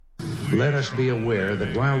Let us be aware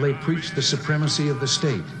that while they preach the supremacy of the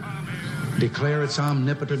state, declare its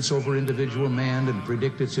omnipotence over individual man, and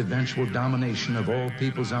predict its eventual domination of all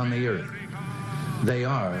peoples on the earth, they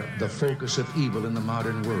are the focus of evil in the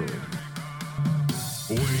modern world.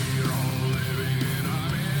 We're all living in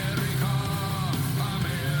America,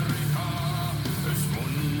 America es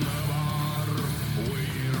wunderbar.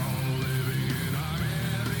 We're all living in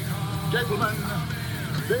America. Gentlemen,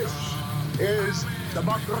 this is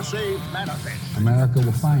Democracy Manifest. America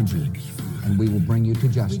will find you, and we will bring you to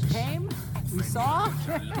justice. We came, we saw,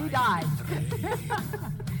 we died.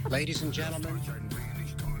 Ladies and gentlemen,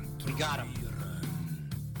 we got him.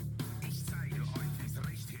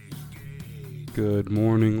 Good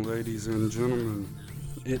morning, ladies and gentlemen.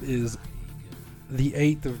 It is the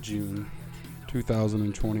 8th of June,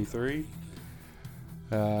 2023.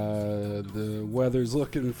 The weather's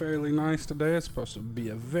looking fairly nice today. It's supposed to be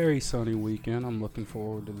a very sunny weekend. I'm looking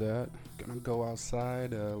forward to that. Gonna go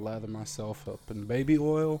outside, lather myself up in baby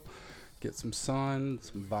oil, get some sun,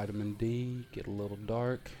 some vitamin D, get a little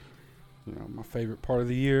dark. You know, my favorite part of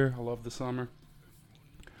the year. I love the summer.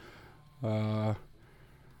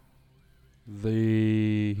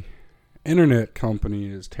 The internet company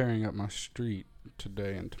is tearing up my street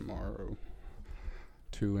today and tomorrow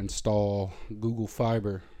to install Google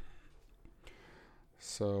Fiber.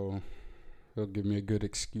 So it'll give me a good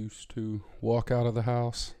excuse to walk out of the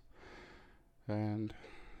house and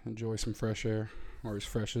enjoy some fresh air, or as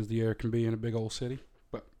fresh as the air can be in a big old city.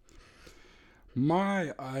 But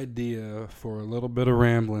my idea for a little bit of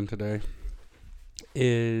rambling today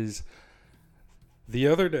is the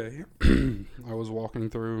other day I was walking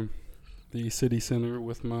through the city center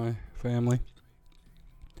with my family,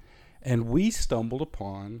 and we stumbled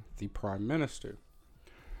upon the Prime Minister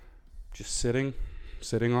just sitting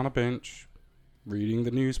on a bench, reading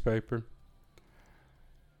the newspaper,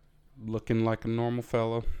 looking like a normal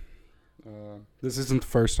fellow. This isn't the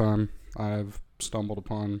first time I've stumbled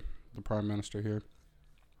upon the Prime Minister here.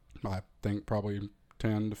 I think probably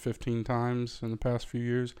 10 to 15 times in the past few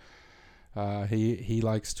years. He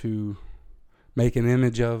likes to make an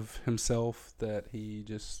image of himself that he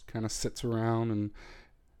just kind of sits around and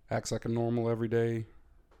acts like a normal everyday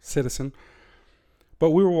citizen.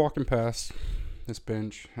 But we were walking past this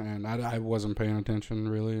bench, and I wasn't paying attention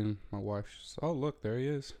really, and my wife just, oh look, there he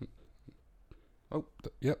is. Oh,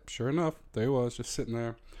 yep, sure enough, there he was, just sitting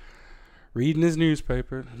there reading his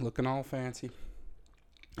newspaper, looking all fancy.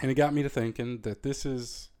 And it got me to thinking that this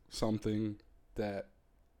is something that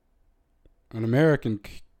an American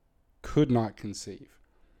could not conceive.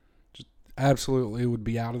 Just absolutely, it would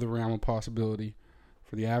be out of the realm of possibility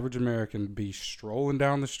for the average American to be strolling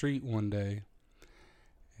down the street one day,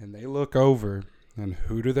 and they look over, and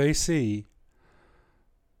who do they see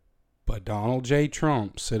but Donald J.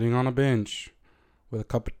 Trump sitting on a bench with a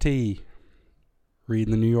cup of tea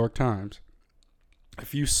reading the New York Times.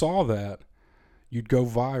 If you saw that, you'd go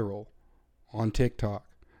viral on TikTok.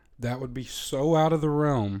 That would be so out of the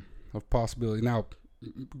realm of possibility. Now,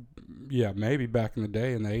 yeah, maybe back in the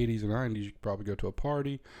day, in the 80s and 90s, you could probably go to a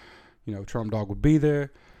party. You know, Trump Dog would be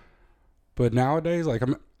there. But nowadays, like,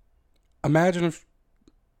 imagine if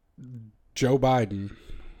Joe Biden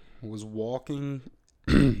was walking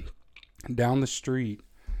down the street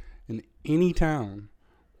in any town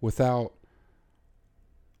without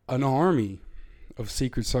an army of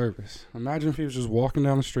Secret Service. Imagine if he was just walking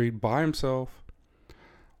down the street by himself,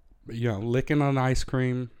 you know, licking an ice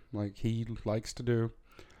cream like he likes to do.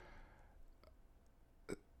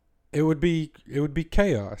 It would be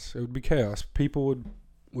chaos. It would be chaos. People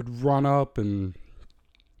would run up and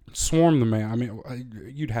swarm the man. I mean,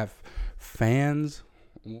 you'd have fans,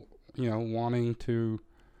 you know, wanting to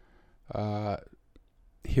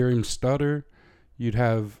hear him stutter. You'd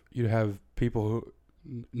have people who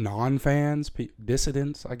non-fans,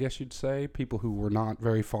 dissidents, I guess you'd say, people who were not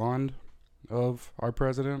very fond of our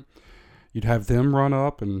president. You'd have them run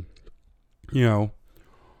up and, you know,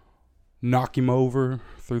 knock him over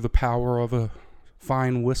through the power of a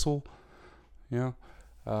fine whistle. You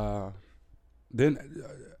know, then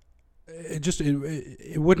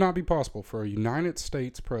it would not be possible for a United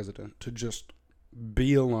States president to just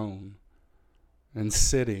be alone and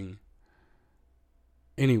sitting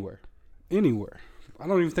anywhere. I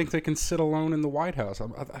don't even think they can sit alone in the White House.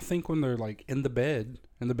 I think when they're like in the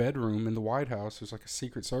bedroom in the White House, there's like a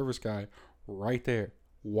Secret Service guy right there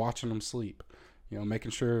watching them sleep. You know, making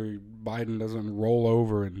sure Biden doesn't roll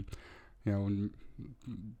over and, you know, and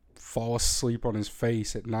fall asleep on his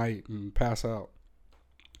face at night and pass out.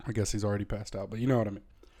 I guess he's already passed out, but you know what I mean.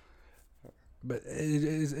 But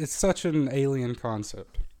it's such an alien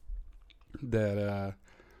concept that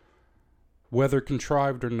whether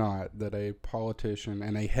contrived or not, that a politician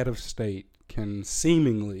and a head of state can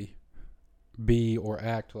seemingly be or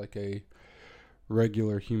act like a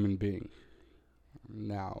regular human being.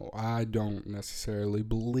 Now, I don't necessarily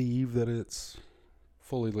believe that it's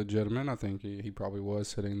fully legitimate. I think he probably was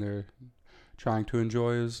sitting there trying to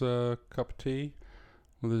enjoy his cup of tea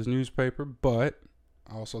with his newspaper, but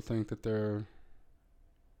I also think that there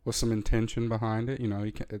was some intention behind it. You know,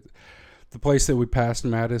 the place that we passed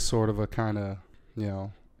him at is sort of a kind of, you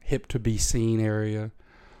know, hip to be seen area.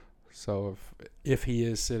 So if he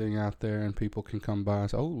is sitting out there and people can come by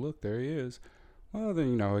and say, oh, look, there he is, well,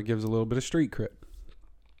 then, you know, it gives a little bit of street cred.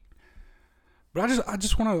 But I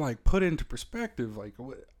just want to, like, put into perspective, like,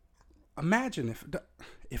 imagine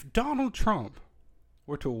if Donald Trump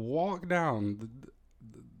were to walk down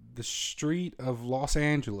the street of Los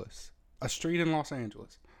Angeles, a street in Los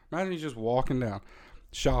Angeles. Imagine he's just walking down,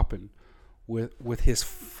 shopping with his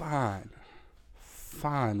fine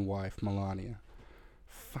wife, Melania.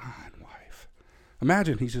 Fine wife.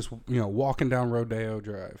 Imagine he's just, you know, walking down Rodeo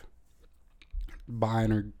Drive,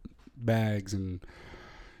 buying her bags and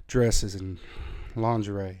dresses and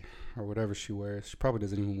lingerie or whatever she wears. She probably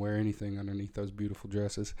doesn't even wear anything underneath those beautiful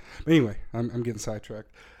dresses. But anyway, I'm getting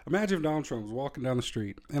sidetracked. Imagine if Donald Trump was walking down the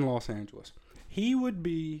street in Los Angeles. He would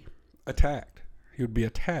be attacked. He would be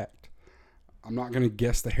attacked. I'm not going to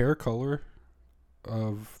guess the hair color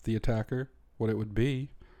of the attacker, what it would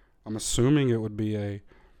be. I'm assuming it would be a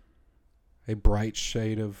bright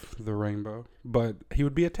shade of the rainbow, but he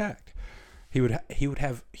would be attacked. He would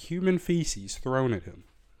have human feces thrown at him.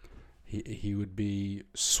 He would be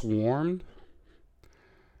swarmed.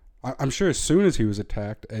 I'm sure as soon as he was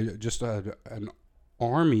attacked, just an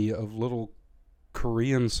army of little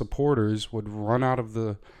Korean supporters would run out of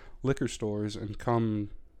the liquor stores and come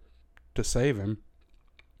to save him.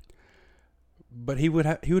 But he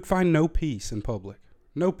would find no peace in public.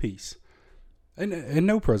 No peace. And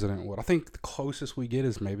no president would. I think the closest we get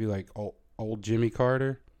is maybe like old Jimmy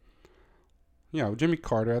Carter. You know, Jimmy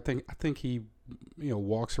Carter, I think he, you know,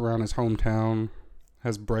 walks around his hometown,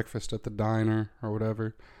 has breakfast at the diner or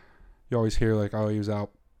whatever. You always hear like, oh, he was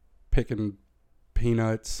out picking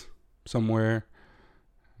peanuts somewhere,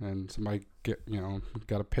 and somebody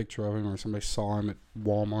got a picture of him, or somebody saw him at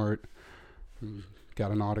Walmart and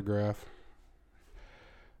got an autograph.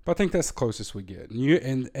 But I think that's the closest we get.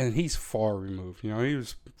 And he's far removed. You know, he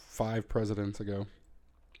was 5 presidents ago.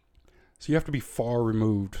 So you have to be far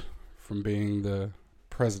removed from being the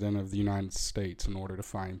president of the United States in order to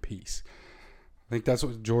find peace. I think that's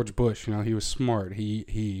what George Bush, you know, he was smart.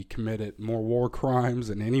 He committed more war crimes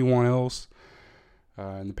than anyone else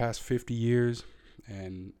in the past 50 years.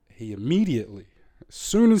 And he immediately, as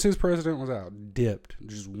soon as his president was out, dipped,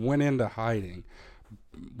 just went into hiding,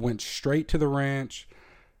 went straight to the ranch,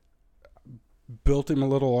 built him a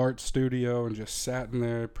little art studio, and just sat in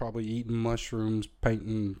there probably eating mushrooms,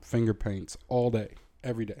 painting finger paints all day,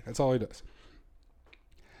 every day. That's all he does.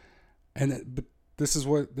 But this is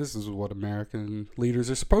what American leaders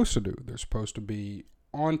are supposed to do. They're supposed to be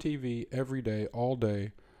on TV every day, all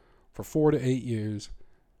day, for 4 to 8 years,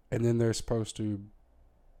 and then they're supposed to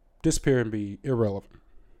disappear and be irrelevant.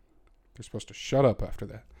 They're supposed to shut up after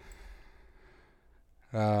that.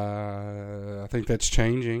 I think that's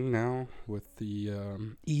changing now with the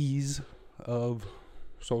ease of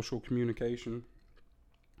social communication.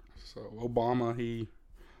 So Obama,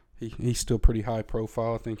 he's still pretty high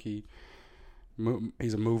profile. I think he's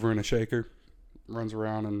a mover and a shaker. Runs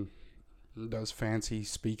around and does fancy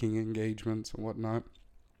speaking engagements and whatnot.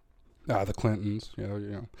 The Clintons,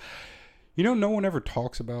 you know, no one ever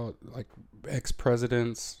talks about like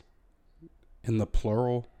ex-presidents in the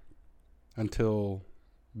plural until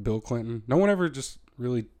Bill Clinton. No one ever just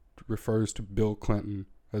really refers to Bill Clinton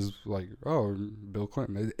as like, oh, Bill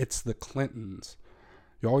Clinton. It's the Clintons.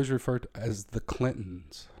 You always refer to as the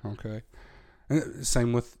Clintons, okay? And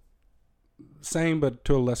same but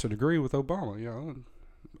to a lesser degree with Obama. You know,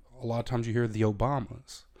 a lot of times you hear the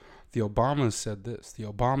Obamas. The Obamas said this. The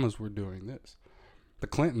Obamas were doing this. The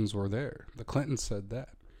Clintons were there. The Clintons said that.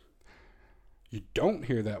 You don't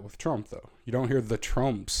hear that with Trump, though. You don't hear the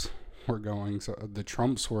Trumps were going. So the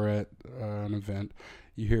Trumps were at an event.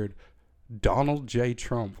 You heard Donald J.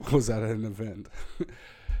 Trump was at an event.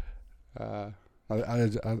 I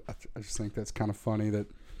just think that's kind of funny that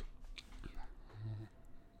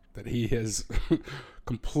he has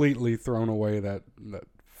completely thrown away that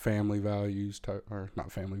family values, or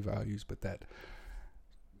not family values, but that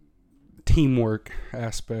teamwork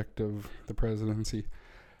aspect of the presidency.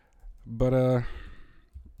 But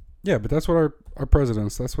yeah, but that's what our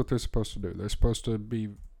presidents, that's what they're supposed to do. They're supposed to be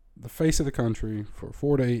the face of the country for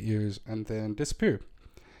 4 to 8 years and then disappear.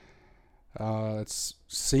 It's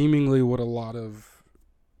seemingly what a lot of,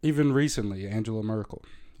 even recently, Angela Merkel,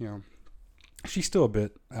 she's still a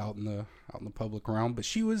bit out in the public realm, but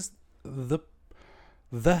she was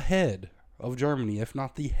the head of Germany, if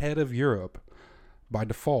not the head of Europe, by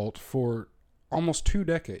default for almost 2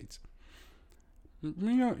 decades.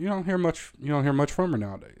 You don't hear much from her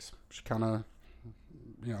nowadays. She kind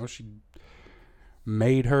of, she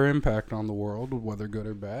made her impact on the world, whether good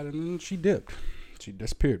or bad, and then she dipped. She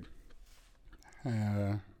disappeared.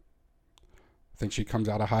 I think she comes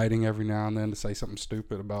out of hiding every now and then to say something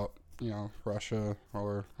stupid about, Russia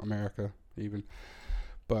or America even.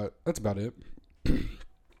 But that's about it.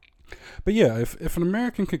 But yeah, if an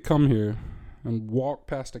American could come here and walk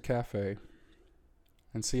past a cafe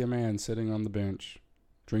and see a man sitting on the bench,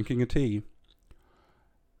 drinking a tea,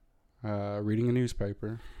 reading a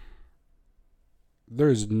newspaper, there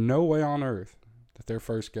is no way on earth that their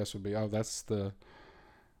first guess would be, oh, that's the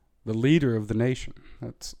leader of the nation.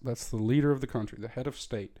 That's the leader of the country, the head of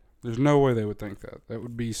state. There's no way they would think that. That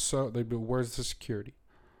would be so. They'd be, where's the security?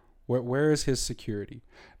 Where is his security?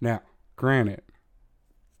 Now, granted,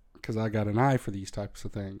 because I got an eye for these types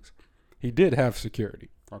of things, he did have security.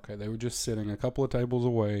 Okay, they were just sitting a couple of tables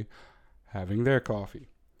away, having their coffee,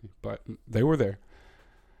 but they were there.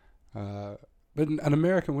 But an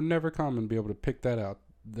American would never come and be able to pick that out.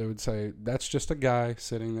 They would say, that's just a guy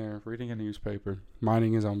sitting there reading a newspaper,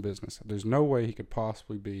 minding his own business. There's no way he could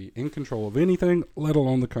possibly be in control of anything, let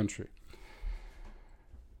alone the country.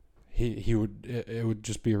 It would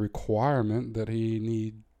just be a requirement that he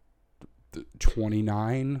need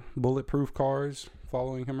 29 bulletproof cars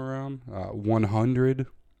following him around, 100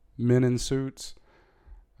 men in suits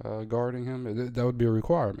guarding him. That would be a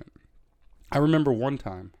requirement. I remember one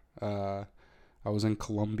time I was in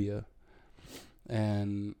Colombia,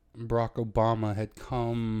 and Barack Obama had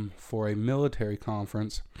come for a military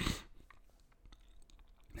conference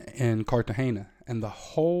in Cartagena, and the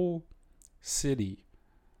whole city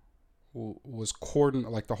was cordoned,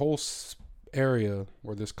 like the whole area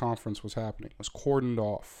where this conference was happening was cordoned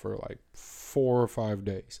off for like 4 or 5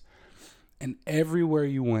 days. And everywhere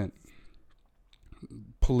you went,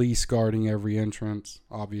 police guarding every entrance,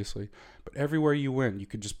 obviously, but everywhere you went, you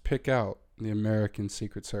could just pick out the American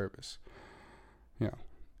Secret Service.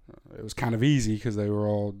 It was kind of easy because they were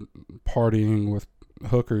all partying with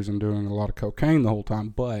hookers and doing a lot of cocaine the whole time,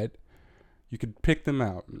 but you could pick them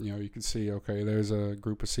out. You could see, okay, there's a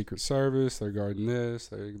group of Secret Service, they're guarding this,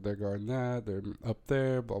 they're guarding that, they're up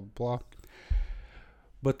there, blah, blah, blah.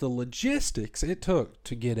 But the logistics it took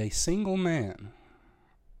to get a single man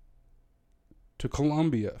to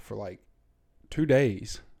Colombia for like 2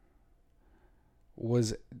 days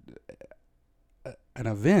was an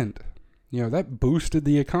event. That boosted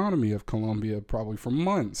the economy of Colombia probably for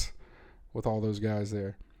months with all those guys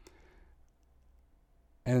there.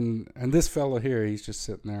 And this fella here, he's just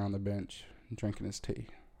sitting there on the bench drinking his tea,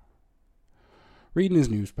 reading his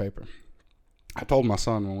newspaper. I told my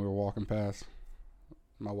son when we were walking past,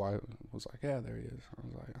 my wife was like, yeah, there he is.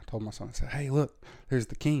 I told my son, I said, hey, look, there's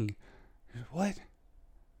the king. He said, what?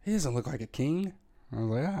 He doesn't look like a king. I was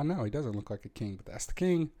like, yeah, I know, he doesn't look like a king, but that's the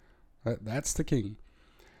king. That's the king.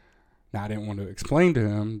 Now, I didn't want to explain to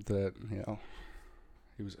him that,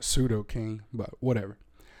 he was a pseudo king, but whatever.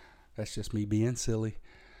 That's just me being silly.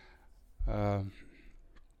 I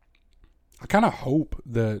kind of hope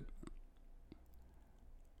that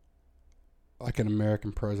like an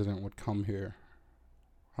American president would come here.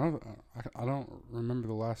 I don't remember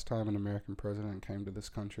the last time an American president came to this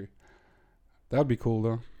country. That would be cool,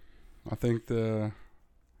 though. I think the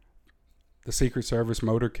Secret Service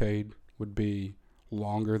motorcade would be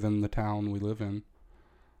longer than the town we live in.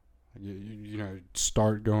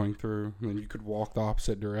 Start going through, and then you could walk the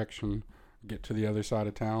opposite direction, get to the other side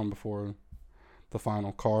of town before the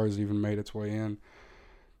final cars even made its way in.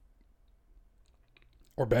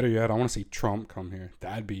 Or better yet, I want to see Trump come here.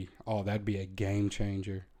 That'd be a game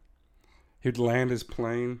changer. He'd land his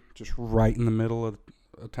plane just right in the middle of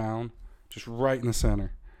town, just right in the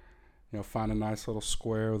center. Find a nice little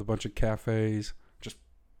square with a bunch of cafes, just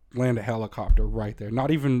land a helicopter right there.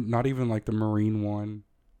 Not even like the Marine one,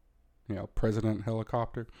 president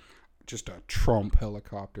helicopter, just a Trump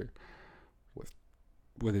helicopter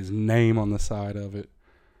with his name on the side of it,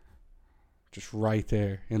 just right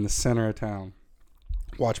there in the center of town.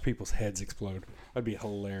 Watch people's heads explode. That'd be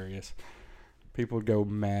hilarious. People would go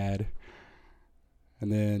mad.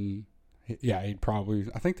 And then, he'd probably,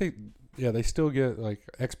 I think they still get, like,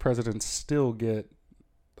 ex-presidents still get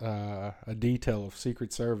a detail of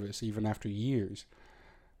Secret Service even after years.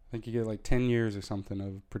 think you get like 10 years or something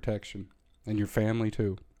of protection, and your family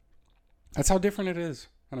too. That's how different it is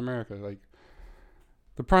in America. Like,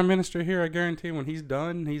 the prime minister here, I guarantee, when he's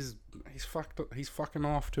done, he's fucking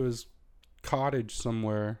off to his cottage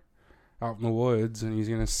somewhere out in the woods, and he's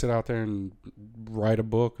gonna sit out there and write a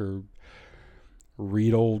book or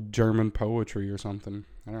read old German poetry or something.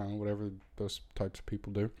 I don't know, whatever those types of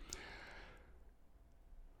people do.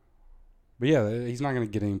 But yeah, he's not gonna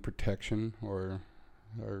get any protection, or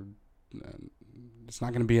it's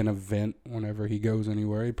not gonna be an event whenever he goes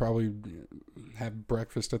anywhere. He probably have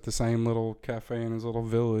breakfast at the same little cafe in his little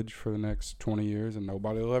village for the next 20 years, and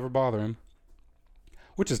nobody will ever bother him,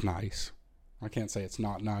 which is nice. I can't say it's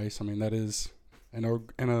not nice. I mean, that is, in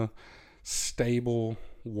a stable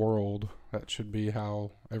world, that should be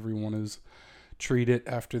how everyone is treated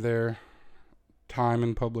after their time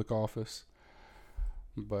in public office.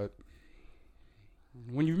 But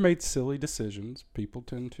when you've made silly decisions, people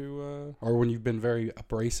tend to, or when you've been very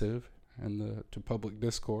abrasive to public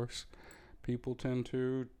discourse, people tend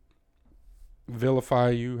to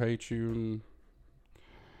vilify you, hate you, and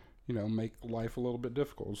make life a little bit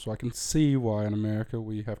difficult. So I can see why in America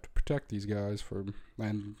we have to protect these guys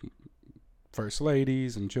and first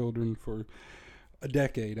ladies and children for a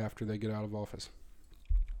decade after they get out of office.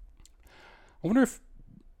 I wonder if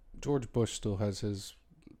George Bush still has his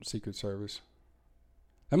Secret Service.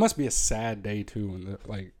 That must be a sad day too,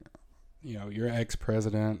 when your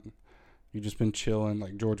ex-president, you've just been chilling,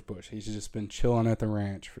 like George Bush. He's just been chilling at the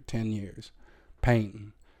ranch for 10 years,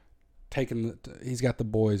 painting. He's got the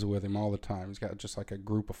boys with him all the time. He's got just like a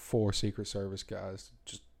group of 4 Secret Service guys,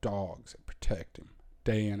 just dogs that protect him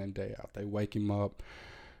day in and day out. They wake him up,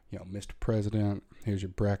 Mr. President, here's your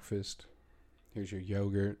breakfast, here's your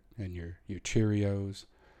yogurt and your Cheerios.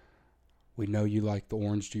 We know you like the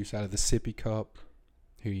orange juice out of the sippy cup.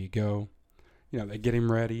 Here you go. They get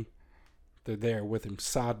him ready. They're there with him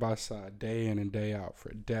side by side, day in and day out for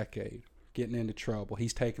a decade. Getting into trouble.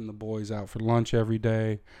 He's taking the boys out for lunch every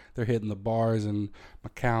day. They're hitting the bars in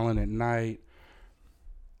McAllen at night.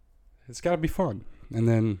 It's got to be fun. And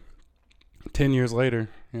then 10 years later,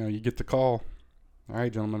 you get the call. All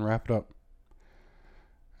right, gentlemen, wrap it up.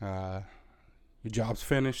 Your job's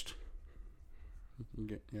finished.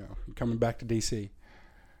 You're coming back to D.C.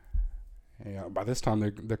 By this time,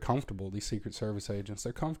 they're comfortable. These Secret Service agents,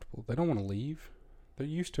 they're comfortable. They don't want to leave. They're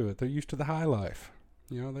used to it. They're used to the high life.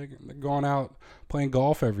 They're going out playing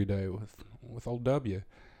golf every day with old W.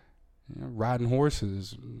 Riding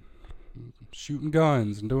horses, shooting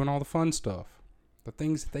guns, and doing all the fun stuff. The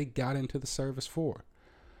things that they got into the service for.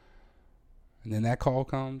 And then that call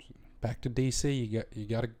comes back to D.C. You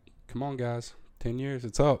got to come on, guys. 10 years,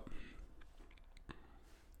 it's up.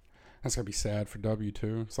 That's gonna be sad for W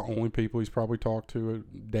too. It's the only people he's probably talked to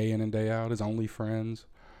day in and day out. His only friends.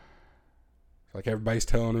 Like, everybody's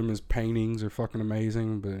telling him his paintings are fucking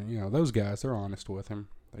amazing, but those guys, they're honest with him.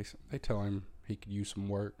 They tell him he could use some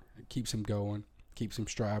work. It keeps him going, keeps him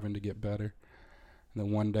striving to get better. And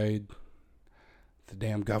then one day, the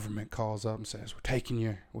damn government calls up and says, "We're taking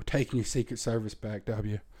your Secret Service back,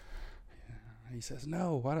 W." He says,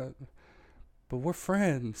 "No, but we're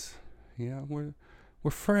friends. We're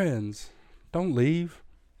friends. Don't leave."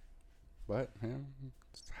 But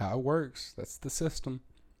it's how it works. That's the system.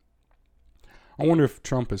 I wonder if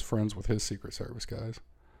Trump is friends with his Secret Service guys.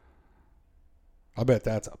 I bet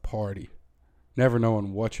that's a party. Never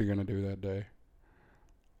knowing what you're going to do that day.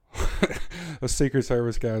 The Secret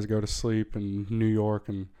Service guys go to sleep in New York,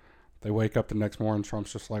 and they wake up the next morning.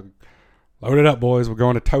 Trump's just like, "Load it up, boys. We're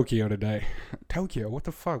going to Tokyo today." Tokyo? What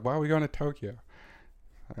the fuck? Why are we going to Tokyo?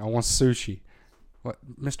 I want sushi. What,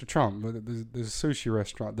 Mr. Trump? There's a sushi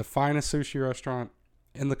restaurant, the finest sushi restaurant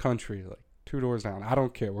in the country, like 2 doors down. I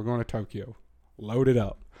don't care. We're going to Tokyo. Load it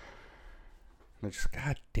up. And it's just,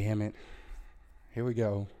 God damn it. Here we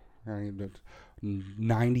go.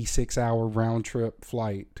 96-hour round trip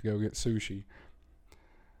flight to go get sushi.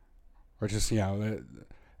 Or just,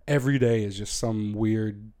 every day is just some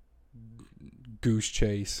weird goose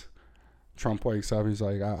chase. Trump wakes up. He's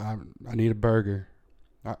like, I need a burger.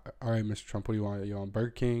 All right, Mr. Trump, what do you want? You want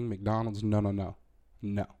Burger King, McDonald's? No.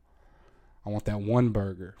 I want that one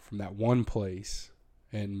burger from that one place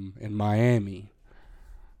in Miami.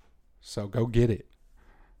 So go get it.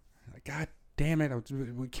 Like, God damn it.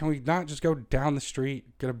 Can we not just go down the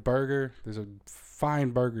street, get a burger? There's a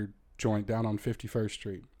fine burger joint down on 51st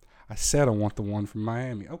Street. I said I want the one from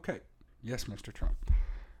Miami. Okay. Yes, Mr. Trump.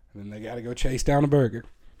 And then they got to go chase down a burger.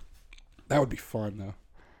 That would be fun, though.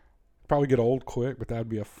 Probably get old quick, but that would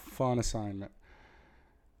be a fun assignment.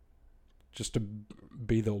 Just to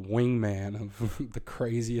be the wingman of the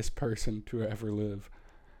craziest person to ever live.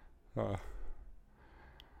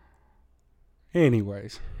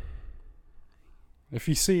 Anyways, if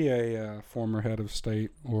you see a former head of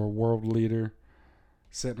state or a world leader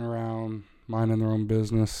sitting around minding their own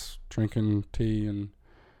business, drinking tea and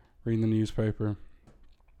reading the newspaper,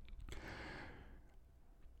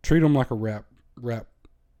 treat them like a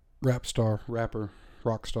rock star.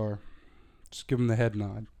 Just give them the head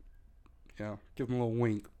nod. Give them a little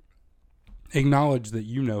wink. Acknowledge that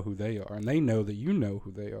you know who they are, and they know that you know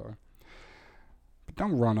who they are. But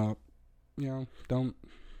don't run up. Don't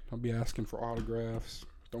be asking for autographs.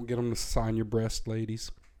 Don't get them to sign your breast,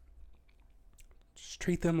 ladies. Just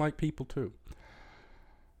treat them like people too.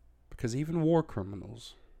 Because even war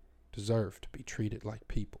criminals deserve to be treated like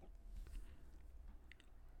people.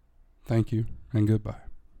 Thank you, and goodbye.